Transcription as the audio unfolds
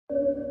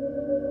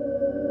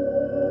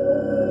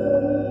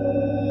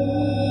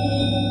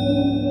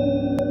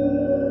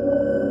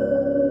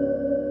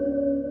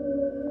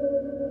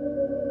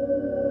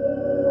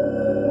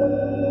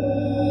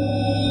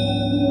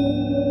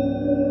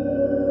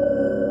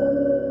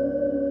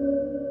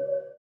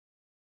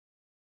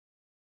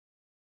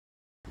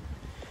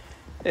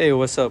Hey,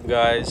 what's up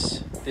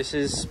guys? This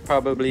is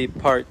probably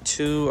part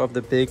 2 of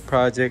the big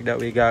project that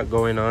we got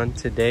going on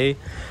today.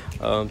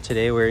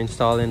 Today we're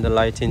installing the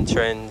lighting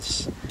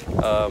Trendz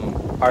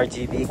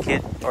RGB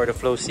kit, or the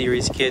Flow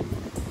Series kit,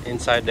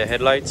 inside the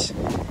headlights.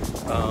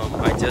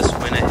 I just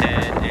went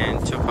ahead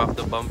and took off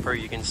the bumper.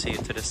 You can see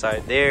it to the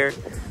side there.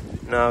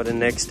 Now the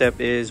next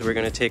step is we're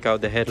going to take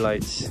out the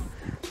headlights.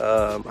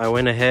 I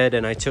went ahead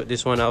and I took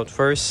this one out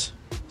first,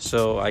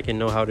 so I can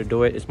know how to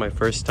do it. It's my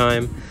first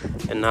time,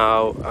 and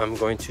now I'm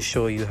going to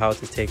show you how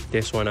to take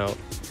this one out.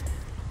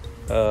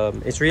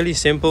 It's really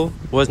simple.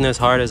 It wasn't as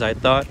hard as I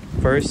thought.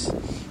 First,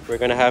 we're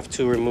gonna have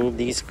to remove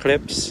these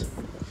clips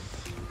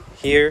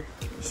here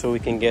so we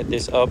can get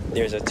this up.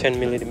 There's a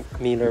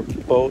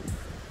 10mm bolt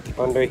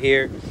under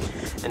here,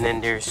 and then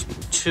there's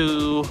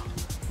 2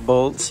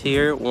 bolts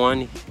here,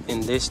 one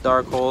in this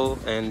dark hole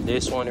and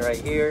this one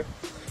right here,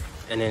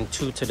 and then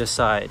 2 to the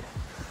side.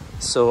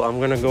 So I'm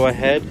gonna go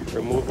ahead,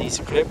 remove these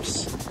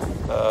clips.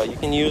 You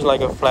can use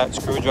like a flat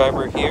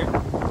screwdriver here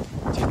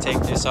to take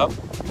this up,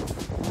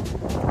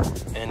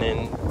 and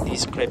then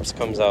these clips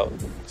comes out.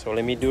 So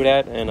let me do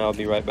that and I'll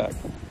be right back.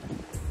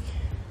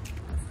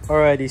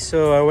 Alrighty,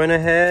 so I went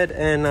ahead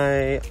and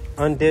I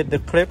undid the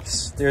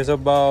clips. There's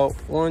about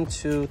 1,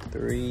 2,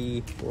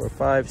 3, 4,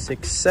 5,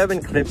 6,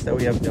 7 clips that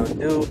we have to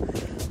undo,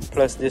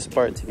 plus this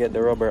part to get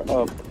the rubber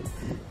up.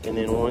 And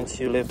then once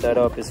you lift that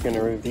up, it's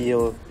gonna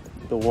reveal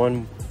the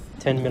one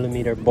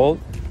 10mm bolt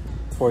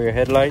for your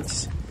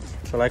headlights.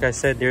 So like I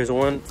said, there's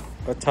one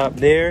atop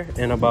there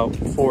and about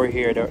 4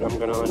 here that I'm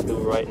gonna undo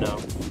right now.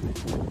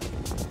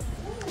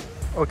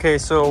 Okay,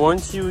 so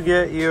once you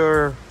get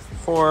your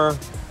 4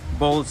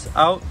 bolts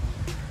out,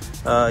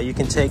 you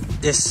can take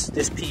this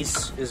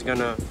piece is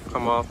gonna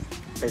come off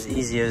as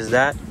easy as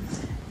that,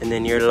 and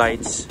then your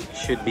lights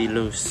should be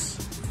loose.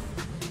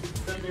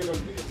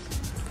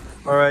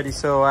 Alrighty,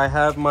 so I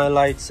have my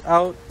lights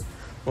out.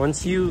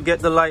 Once you get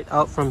the light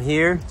out from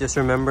here, just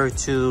remember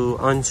to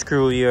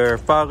unscrew your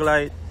fog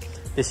light.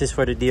 This is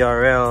for the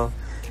DRL,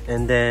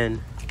 and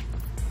then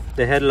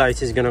the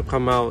headlights is gonna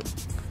come out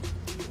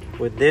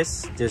with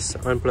this. Just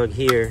unplug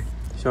here.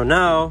 So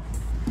now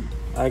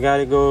I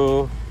gotta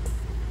go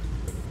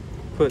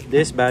put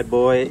this bad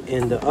boy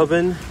in the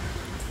oven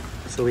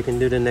so we can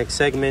do the next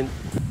segment.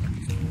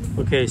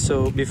 Okay,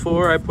 so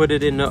before I put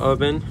it in the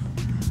oven,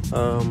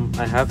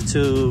 I have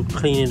to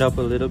clean it up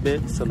a little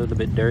bit. It's a little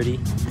bit dirty.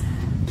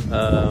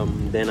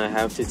 Then I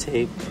have to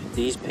take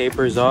these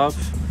papers off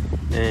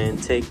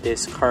and take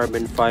this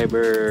carbon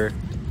fiber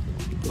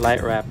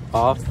light wrap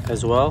off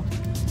as well,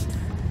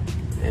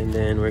 and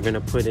then we're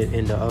gonna put it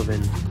in the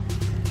oven.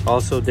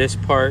 Also, this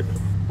part,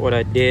 what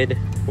I did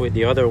with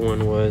the other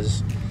one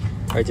was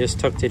I just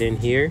tucked it in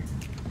here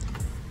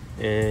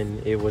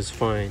and it was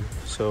fine.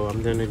 So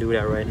I'm gonna do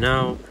that right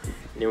now,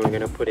 and then we're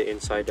gonna put it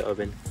inside the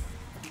oven.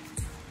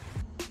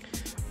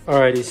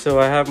 Alrighty, so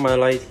I have my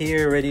light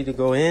here ready to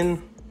go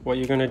in. What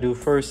you're gonna do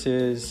first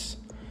is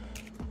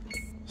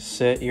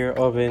set your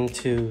oven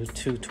to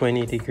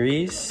 220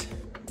 degrees.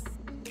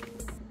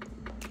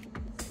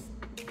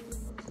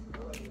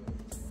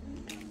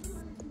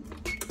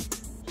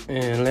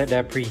 And let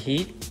that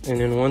preheat. And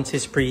then once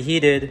it's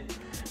preheated,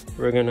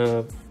 we're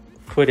gonna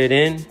put it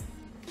in,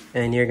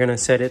 and you're gonna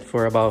set it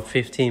for about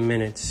 15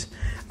 minutes.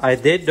 I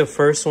did the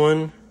first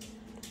one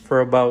for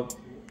about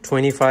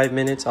 25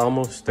 minutes,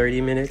 almost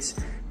 30 minutes,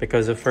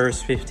 because the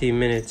first 15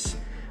 minutes,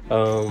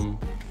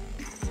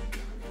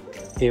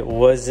 it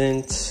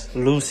wasn't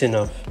loose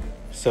enough.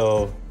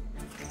 So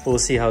we'll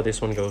see how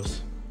this one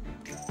goes.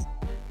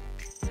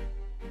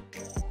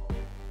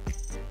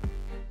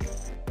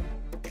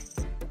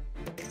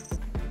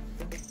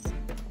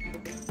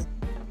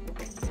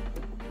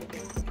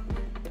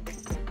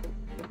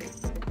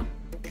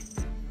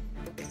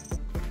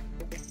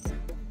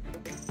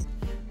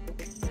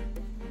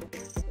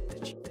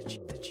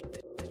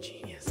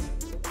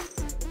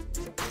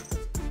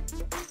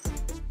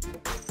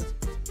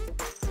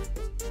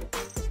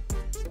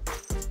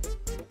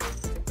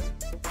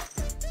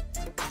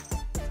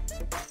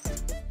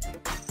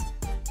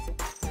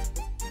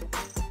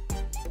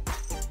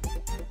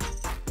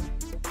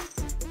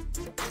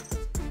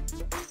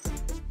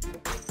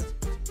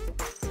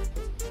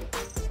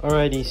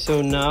 Alrighty,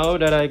 so now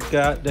that I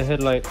got the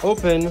headlight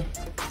open,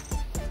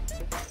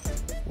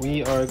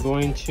 we are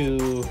going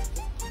to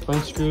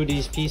unscrew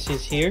these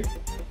pieces here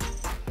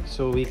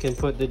so we can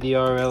put the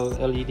DRL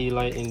LED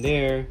light in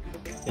there.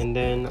 And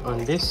then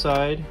on this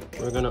side,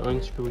 we're gonna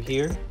unscrew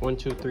here, 1,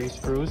 2, 3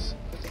 screws,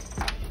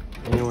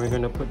 and then we're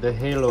gonna put the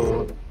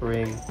halo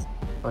ring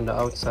on the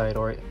outside,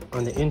 or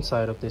on the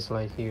inside of this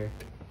light here.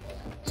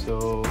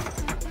 So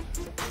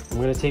I'm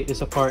gonna take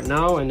this apart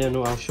now, and then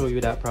I'll show you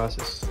that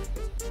process.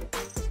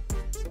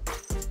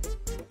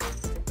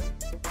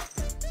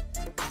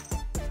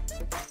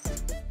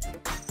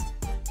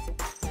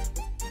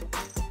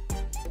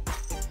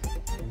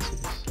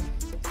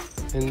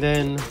 And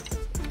then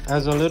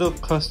as a little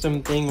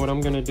custom thing, what I'm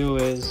gonna do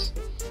is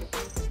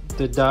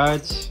the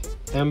Dodge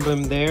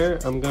emblem there,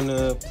 I'm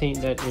gonna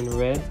paint that in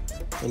red,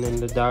 and then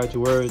the Dodge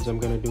words, I'm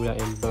gonna do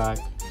that in black.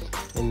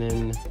 And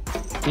then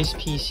this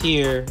piece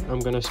here, I'm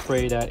gonna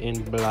spray that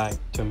in black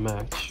to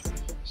match.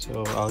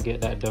 So I'll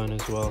get that done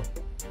as well.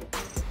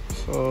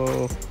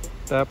 So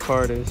that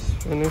part is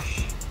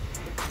finished.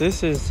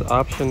 This is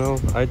optional.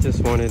 I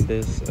just wanted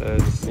this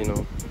as, you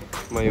know,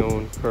 my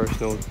own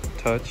personal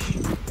touch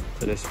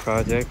to this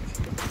project.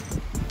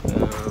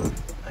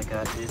 I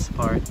got this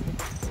part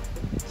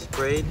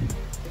sprayed.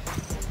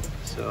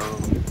 So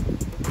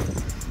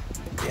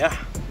yeah.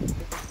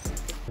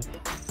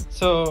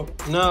 So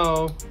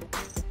now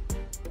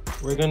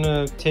we're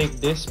gonna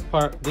take this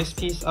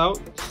piece out.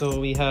 So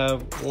we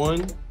have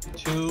 1,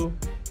 2,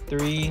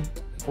 3,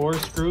 4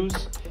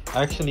 screws,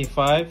 actually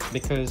 5,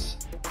 because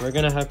we're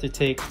gonna have to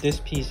take this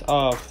piece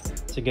off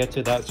to get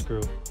to that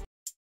screw.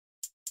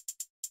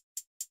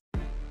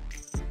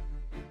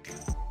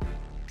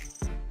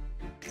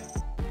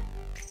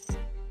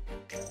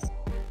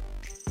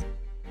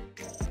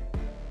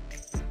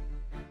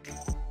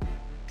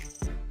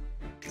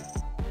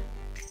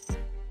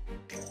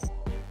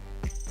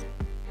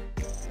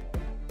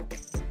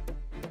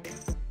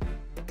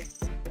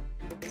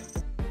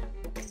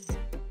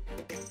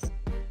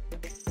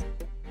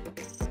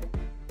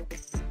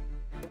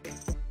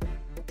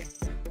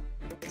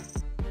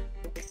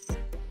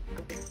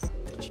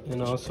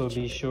 And also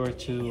be sure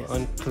to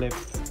unclip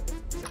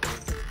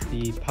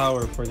the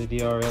power for the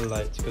DRL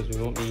lights, because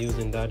we won't be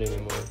using that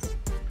anymore.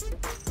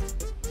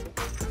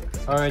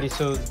 Alrighty,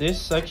 so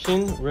this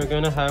section we're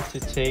gonna have to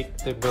take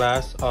the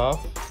glass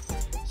off.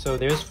 So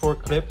there's 4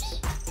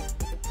 clips,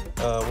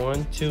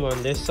 1, 2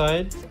 on this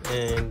side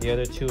and the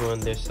other 2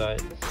 on this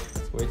side.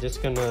 We're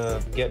just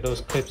gonna get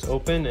those clips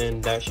open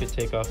and that should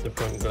take off the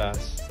front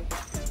glass.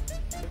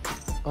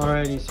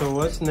 Alrighty, so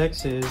what's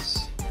next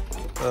is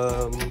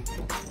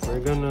we're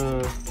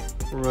gonna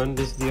run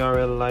this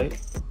DRL light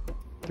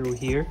through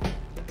here.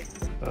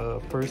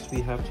 First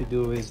we have to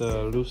do is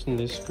loosen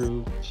this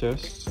screw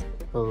just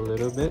a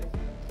little bit,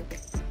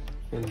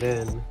 and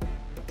then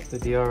the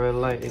DRL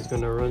light is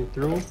gonna run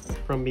through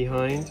from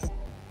behind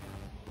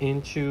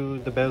into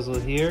the bezel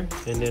here,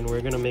 and then we're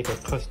gonna make a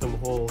custom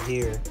hole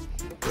here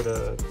with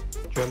a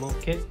Dremel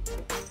kit,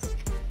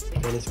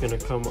 and it's gonna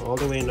come all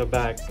the way in the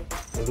back,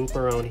 loop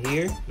around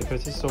here,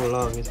 because it's so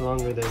long, it's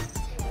longer than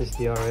this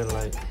DRL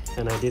light,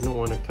 and I didn't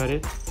want to cut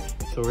it,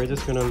 so we're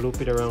just gonna loop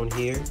it around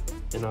here,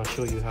 and I'll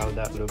show you how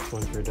that looks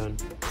once we're done.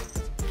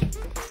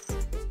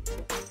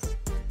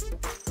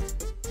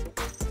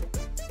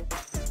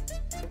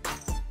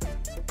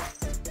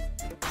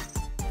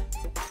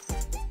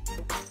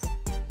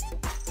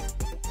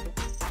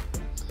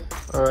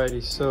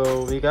 Alrighty,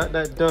 so we got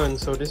that done.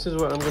 So this is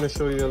what I'm going to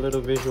show you a little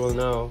visual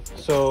now.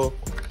 So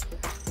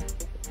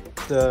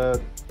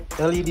the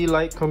LED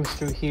light comes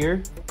through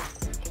here,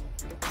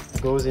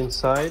 goes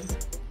inside,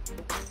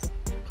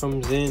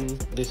 comes in.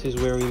 This is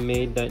where we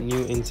made that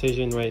new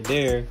incision right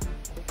there.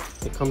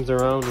 It comes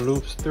around,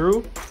 loops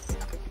through,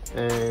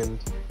 and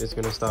it's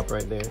going to stop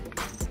right there.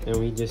 And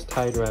we just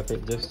tied wrap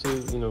it just to,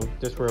 you know,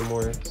 just for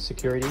more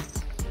security,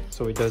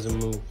 so it doesn't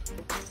move.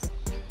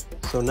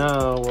 So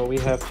now what we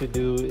have to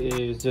do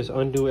is just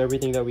undo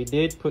everything that we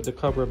did, put the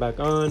cover back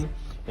on,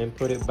 and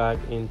put it back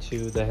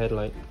into the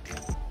headlight.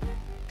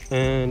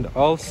 And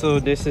also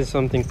this is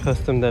something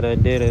custom that I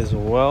did as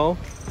well.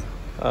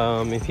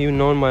 If you've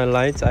known my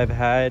lights, I've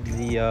had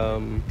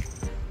the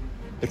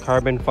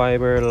carbon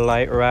fiber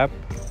light wrap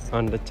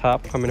on the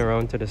top coming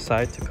around to the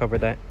side to cover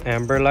that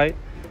amber light.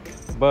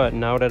 But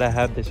now that I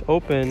have this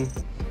open,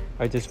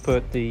 I just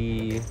put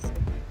the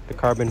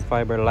carbon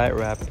fiber light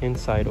wrap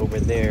inside over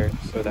there,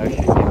 so that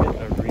should give it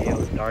a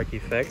real dark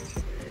effect.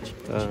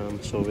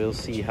 So we'll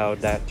see how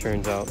that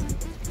turns out.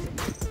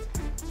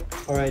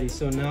 Alrighty,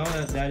 so now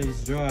that that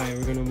is dry,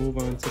 we're gonna move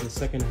on to the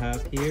second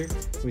half here,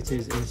 which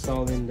is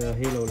installing the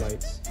halo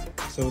lights.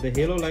 So the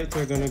halo lights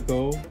are gonna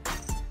go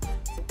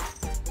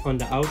on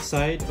the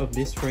outside of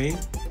this frame,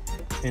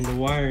 and the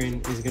wiring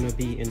is gonna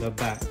be in the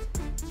back.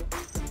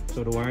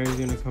 So the wiring is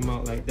gonna come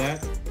out like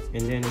that,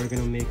 and then we're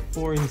gonna make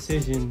 4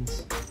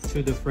 incisions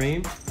to the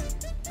frame,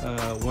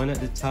 one at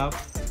the top,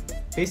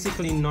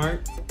 basically north,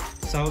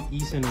 south,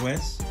 east, and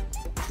west,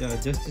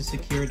 just to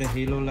secure the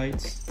halo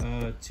lights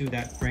to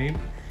that frame.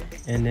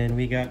 And then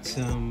we got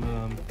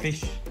some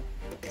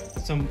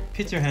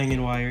picture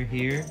hanging wire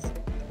here,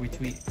 which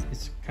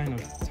it's kind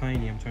of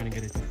tiny. I'm trying to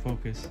get it to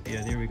focus.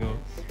 Yeah, there we go.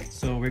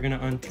 So we're gonna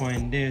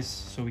untwine this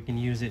so we can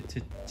use it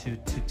to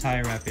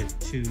tie wrap it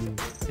to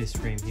this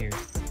frame here.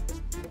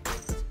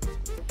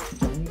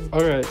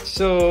 All right,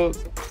 so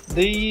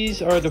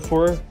these are the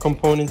 4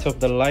 components of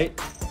the light.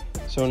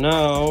 So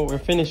now we're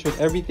finished with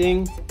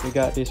everything. We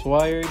got this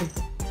wired,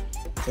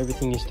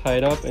 everything is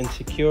tied up and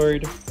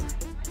secured,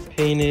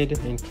 painted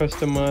and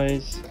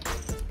customized.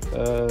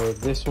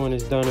 This one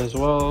is done as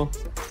well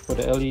for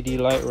the LED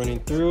light running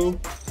through.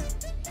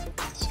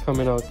 It's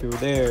coming out through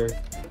there.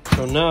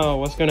 So now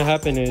what's gonna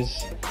happen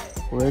is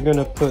we're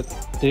gonna put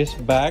this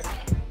back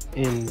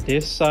in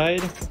this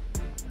side,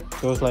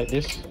 goes like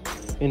this,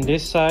 in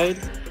this side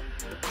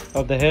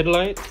of the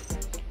headlight,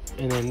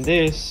 and then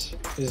this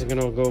is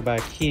gonna go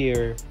back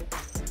here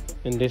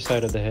and this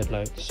side of the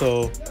headlight.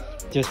 So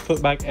just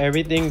put back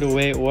everything the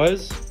way it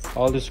was,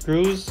 all the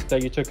screws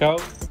that you took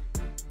out.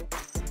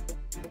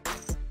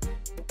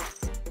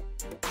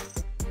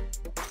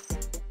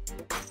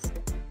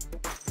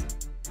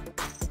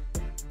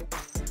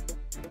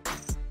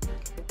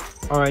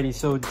 Alrighty,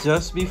 so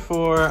just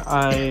before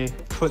I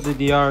put the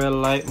DRL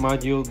light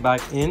module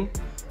back in,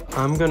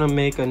 I'm gonna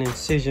make an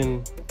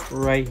incision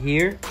right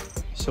here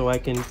so I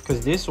can,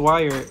 because this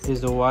wire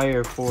is the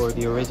wire for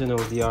the original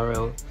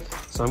DRL.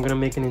 So I'm gonna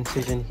make an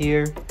incision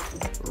here,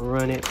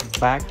 run it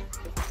back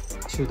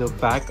to the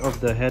back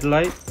of the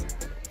headlight.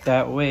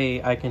 That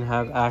way I can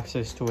have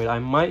access to it. I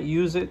might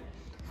use it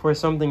for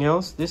something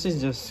else. This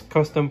is just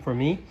custom for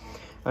me.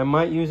 I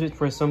might use it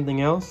for something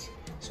else.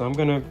 So I'm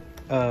gonna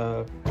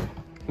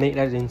make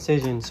that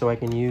incision so I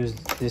can use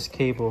this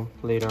cable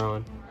later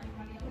on.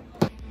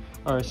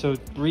 Alright, so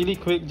really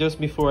quick, just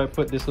before I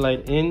put this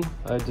light in,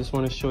 I just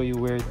want to show you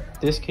where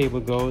this cable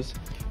goes.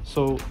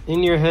 So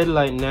in your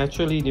headlight,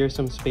 naturally there's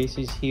some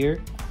spaces here.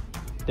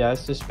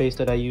 That's the space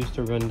that I use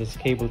to run this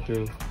cable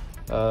through.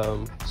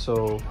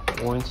 So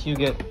once you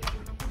get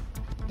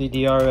the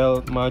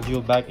DRL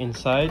module back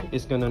inside,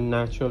 it's gonna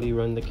naturally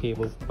run the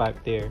cable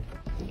back there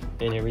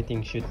and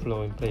everything should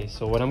flow in place.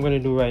 So what I'm gonna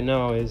do right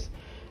now is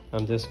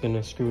I'm just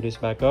gonna screw this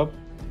back up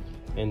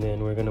and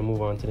then we're gonna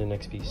move on to the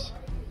next piece.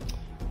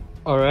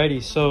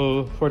 Alrighty,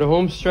 so for the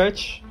home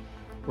stretch,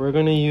 we're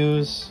gonna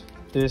use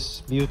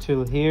this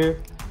Butyl here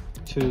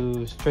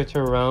to stretch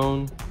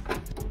around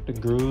the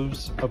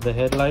grooves of the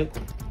headlight,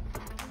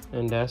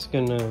 and that's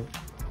gonna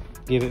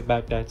give it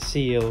back that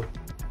seal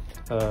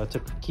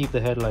to keep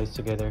the headlights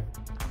together.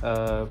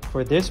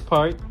 For this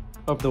part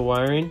of the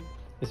wiring,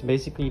 it's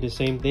basically the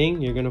same thing.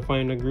 You're gonna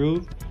find a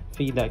groove,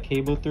 feed that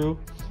cable through,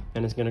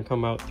 and it's gonna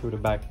come out through the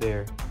back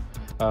there.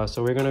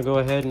 So we're gonna go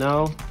ahead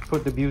now,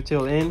 put the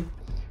Butyl in,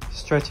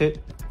 stretch it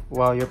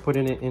while you're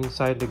putting it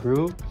inside the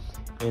groove,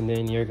 and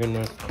then you're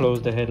gonna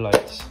close the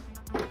headlights.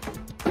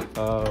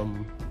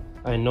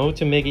 I know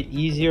to make it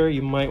easier,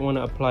 you might want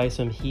to apply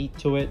some heat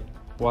to it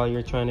while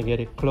you're trying to get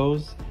it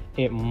closed.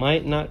 It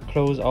might not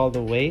close all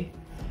the way,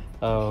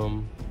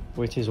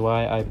 which is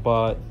why I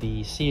bought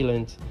the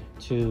sealant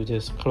to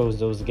just close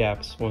those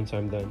gaps once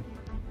I'm done.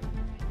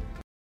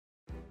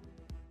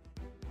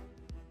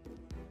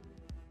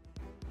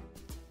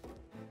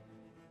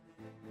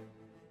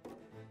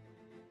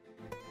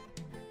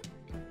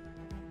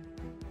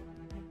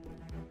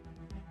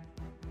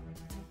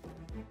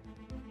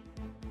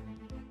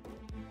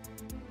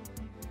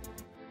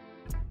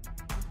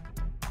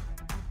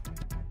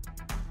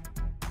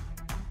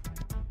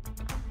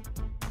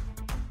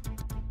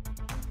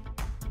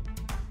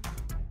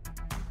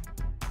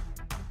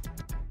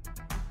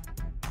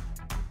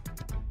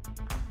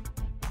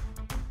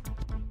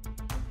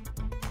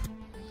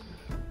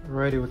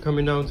 Alrighty, we're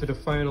coming down to the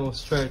final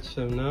stretch.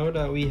 So now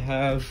that we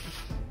have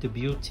the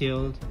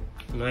Butyl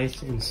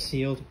nice and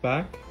sealed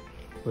back,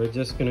 we're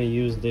just gonna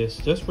use this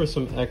just for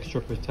some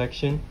extra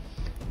protection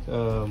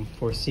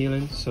for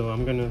sealant. So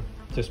I'm gonna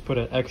just put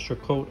an extra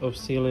coat of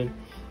sealant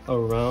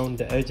around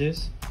the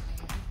edges.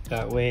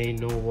 That way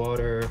no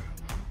water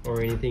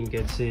or anything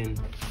gets in.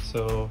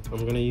 So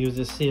I'm gonna use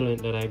this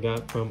sealant that I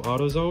got from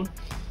AutoZone.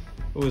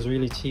 It was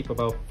really cheap,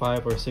 about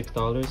 $5 or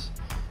 $6.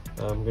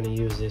 I'm gonna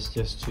use this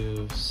just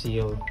to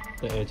seal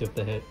the edge of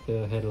the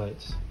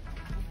headlights.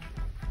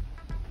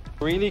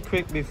 Really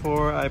quick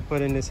before I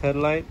put in this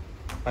headlight,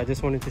 I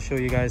just wanted to show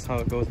you guys how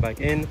it goes back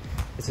in.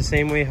 It's the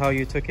same way how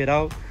you took it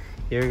out.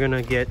 You're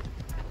gonna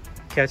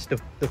catch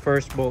the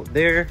first bolt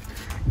there,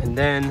 and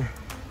then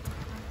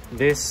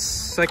this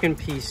second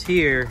piece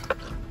here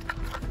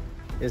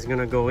is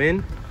gonna go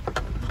in.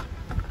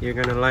 You're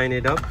gonna line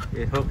it up.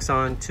 It hooks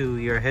on to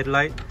your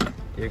headlight.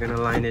 You're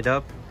gonna line it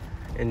up,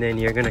 and then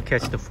you're gonna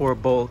catch the 4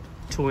 bolts,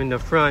 2 in the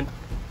front,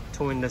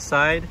 2 in the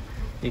side.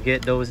 You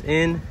get those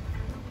in,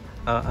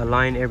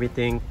 align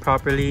everything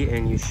properly,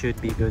 and you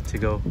should be good to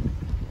go.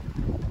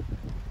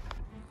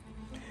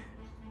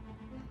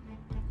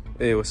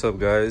 Hey, what's up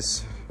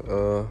guys?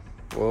 Well,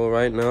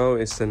 right now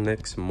it's the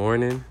next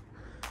morning.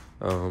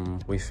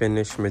 We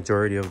finished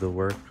majority of the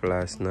work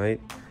last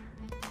night,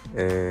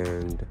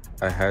 and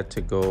I had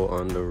to go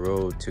on the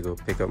road to go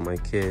pick up my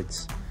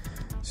kids.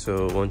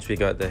 So once we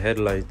got the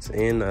headlights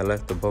in, I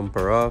left the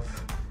bumper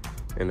off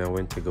and I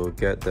went to go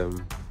get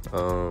them.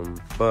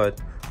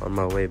 But on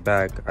my way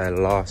back, I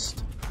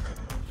lost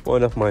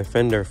one of my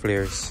fender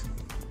flares.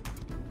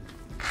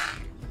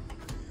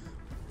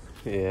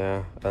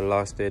 Yeah, I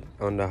lost it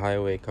on the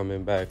highway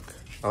coming back.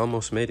 I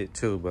almost made it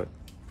too, but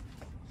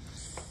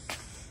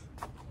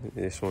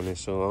this one is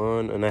still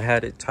on. And I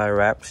had it tie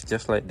wrapped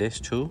just like this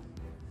too,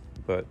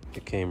 but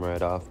it came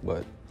right off.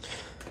 But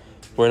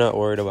we're not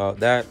worried about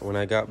that. When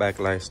I got back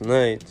last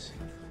night,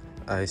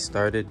 I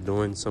started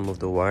doing some of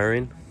the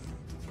wiring.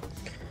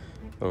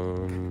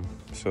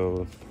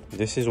 So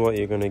this is what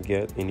you're gonna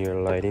get in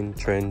your lighting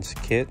Trendz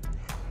kit.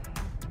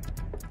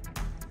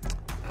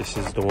 This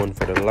is the one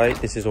for the light.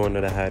 This is one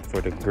that I had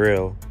for the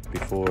grill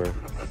before.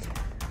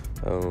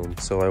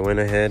 So I went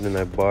ahead and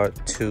I bought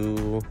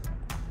 2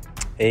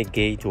 8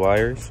 gauge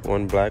wires,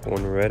 one black,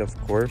 one red, of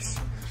course.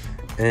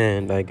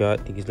 And I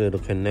got these little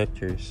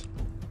connectors,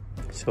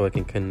 so I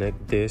can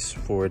connect this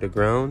for the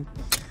ground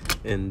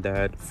and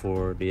that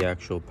for the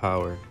actual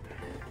power.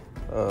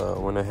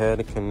 Went ahead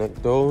and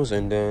connect those,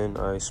 and then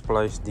I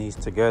spliced these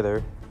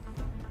together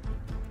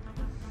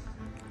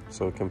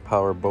so it can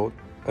power both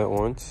at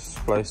once.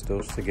 Splice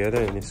those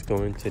together, and it's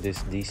going to this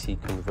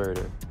DC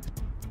converter.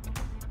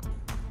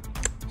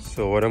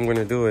 So what I'm going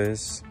to do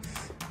is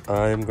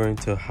I'm going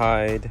to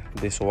hide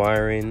this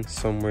wiring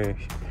somewhere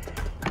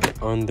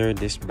under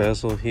this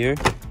bezel here,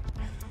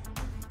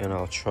 and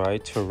I'll try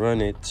to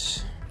run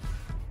it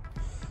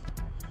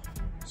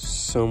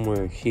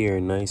somewhere here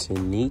nice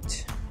and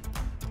neat,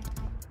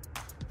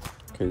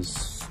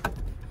 because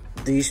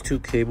these two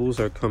cables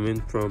are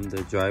coming from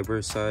the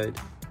driver's side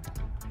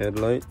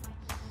headlight,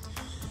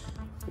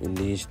 and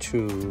these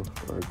two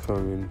are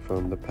coming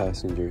from the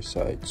passenger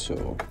side.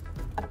 So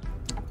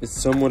it's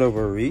somewhat of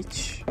a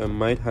reach. I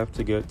might have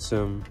to get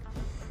some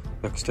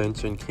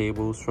extension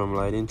cables from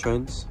lighting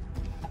Trendz,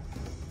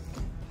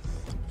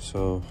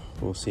 so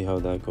we'll see how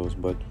that goes.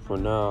 But for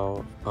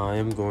now,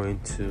 I'm going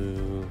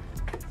to,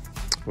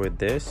 with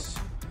this,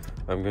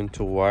 I'm going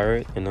to wire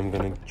it, and I'm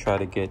going to try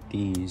to get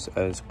these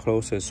as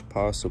close as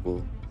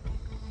possible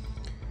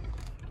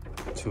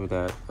to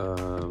that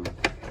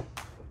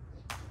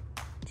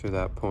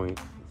point.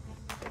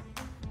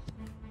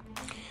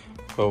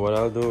 But what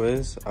I'll do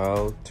is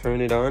I'll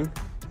turn it on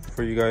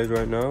for you guys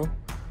right now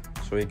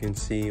so you can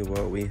see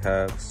what we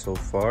have so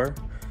far,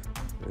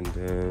 and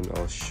then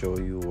I'll show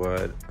you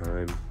what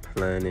I'm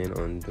planning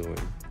on doing.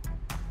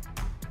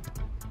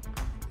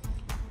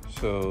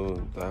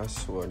 So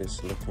that's what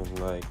it's looking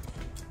like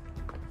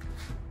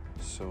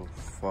so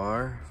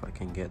far. If I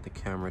can get the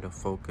camera to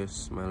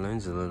focus. My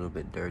lens is a little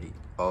bit dirty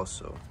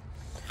also,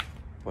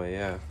 but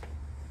yeah,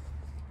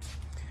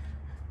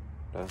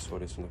 that's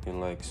what it's looking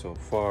like so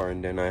far.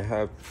 And then I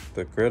have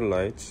the grid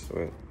lights.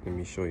 Let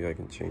me show you. I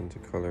can change the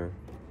color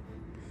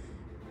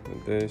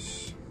of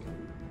this.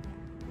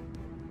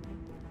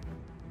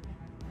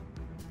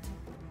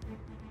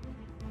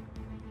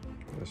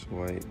 That's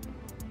white.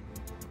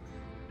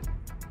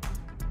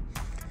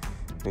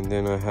 And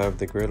then I have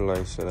the grid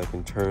lights that I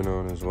can turn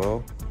on as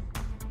well,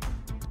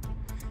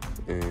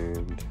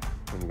 and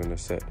I'm gonna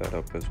set that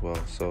up as well.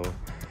 So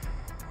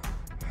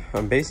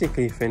I'm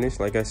basically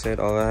finished. Like I said,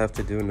 all I have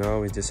to do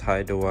now is just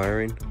hide the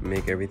wiring,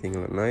 make everything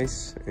look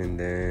nice, and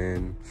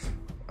then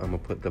I'm gonna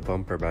put the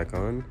bumper back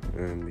on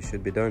and we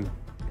should be done.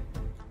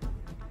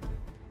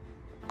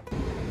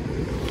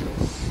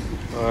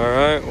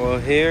 Alright, well,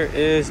 here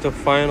is the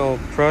final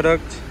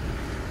product.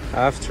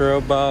 After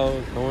about,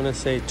 I want to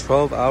say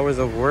 12 hours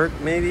of work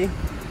maybe,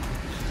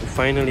 we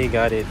finally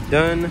got it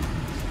done.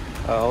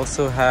 I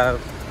also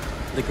have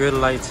the grid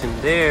lights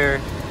in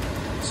there,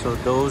 so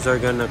those are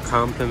gonna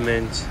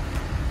complement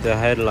the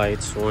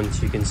headlights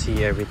once you can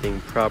see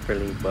everything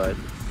properly. But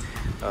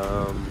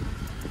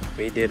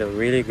we did a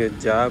really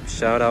good job.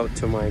 Shout out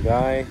to my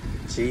guy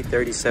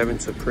G37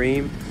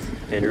 Supreme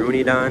and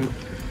Riddim.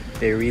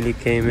 They really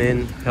came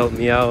in, helped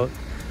me out.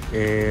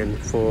 And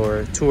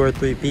for 2 or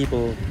 3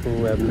 people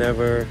who have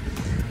never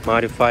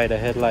modified a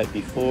headlight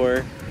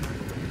before,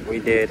 we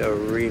did a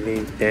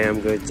really damn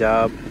good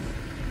job.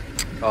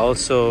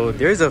 Also,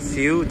 there's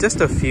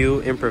just a few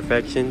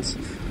imperfections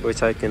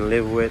which I can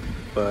live with,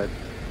 but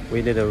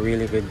we did a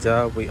really good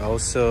job. We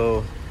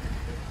also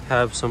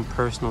have some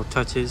personal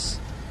touches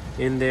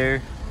in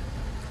there,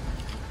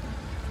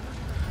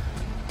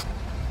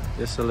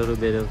 just a little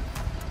bit of,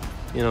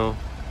 you know,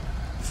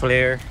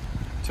 flair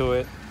to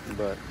it,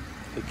 but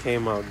it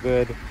came out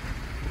good.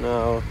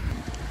 Now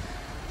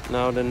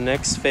the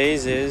next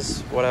phase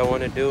is, what I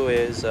want to do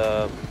is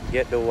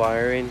get the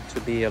wiring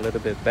to be a little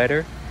bit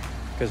better,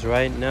 because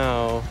right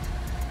now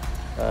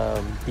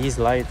these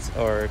lights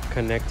are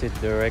connected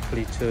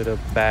directly to the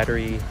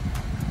battery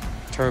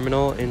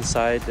terminal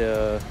inside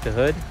the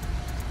hood,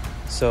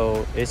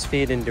 so it's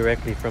feeding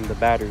directly from the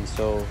battery,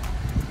 so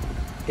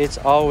it's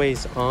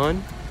always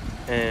on.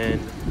 And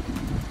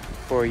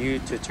for you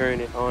to turn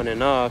it on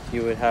and off,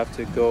 you would have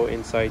to go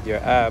inside your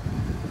app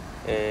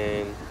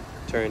and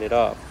turn it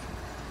off.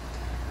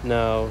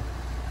 Now,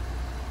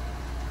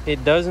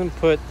 it doesn't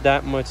put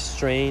that much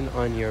strain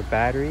on your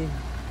battery.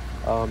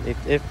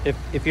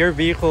 If your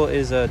vehicle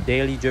is a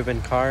daily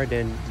driven car,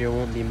 then there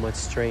won't be much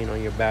strain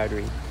on your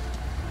battery,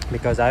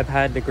 because I've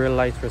had the grill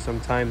lights for some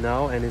time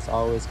now and it's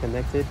always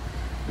connected.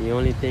 The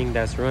only thing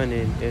that's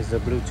running is the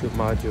Bluetooth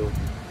module.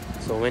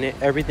 So when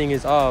everything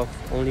is off,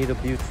 only the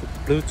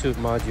Bluetooth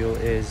module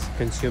is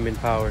consuming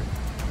power.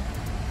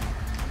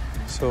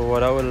 So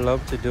what I would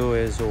love to do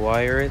is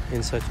wire it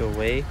in such a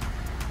way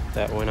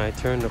that when I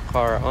turn the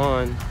car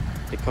on,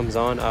 it comes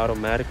on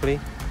automatically.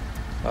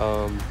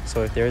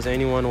 So if there's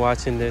anyone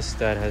watching this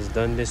that has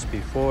done this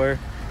before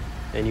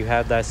and you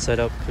have that set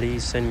up,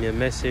 please send me a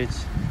message,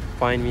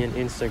 find me on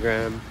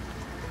Instagram.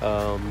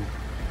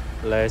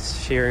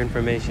 Let's share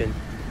information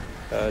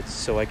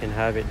so I can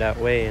have it that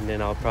way, and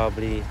then I'll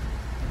probably,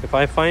 if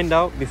I find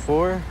out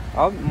before,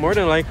 more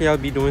than likely I'll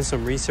be doing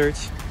some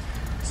research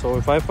So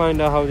if I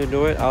find out how to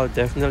do it, I'll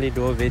definitely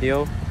do a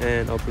video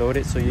and upload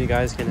it so you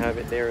guys can have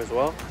it there as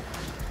well.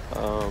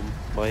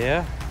 But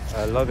yeah,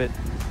 I love it.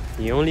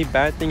 The only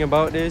bad thing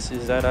about this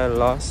is that I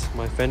lost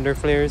my fender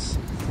flares,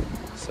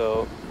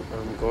 so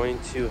I'm going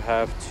to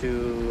have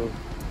to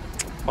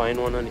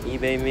find one on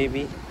eBay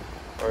maybe,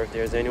 or if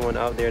there's anyone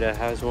out there that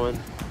has one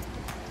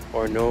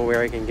or know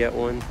where I can get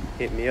one,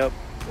 hit me up,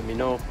 let me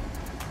know.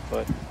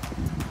 But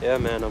yeah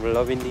man, I'm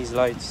loving these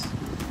lights.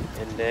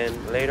 And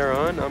then later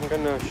on I'm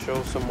gonna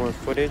show some more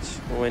footage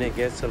when it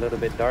gets a little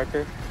bit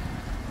darker.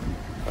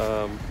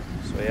 So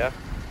yeah.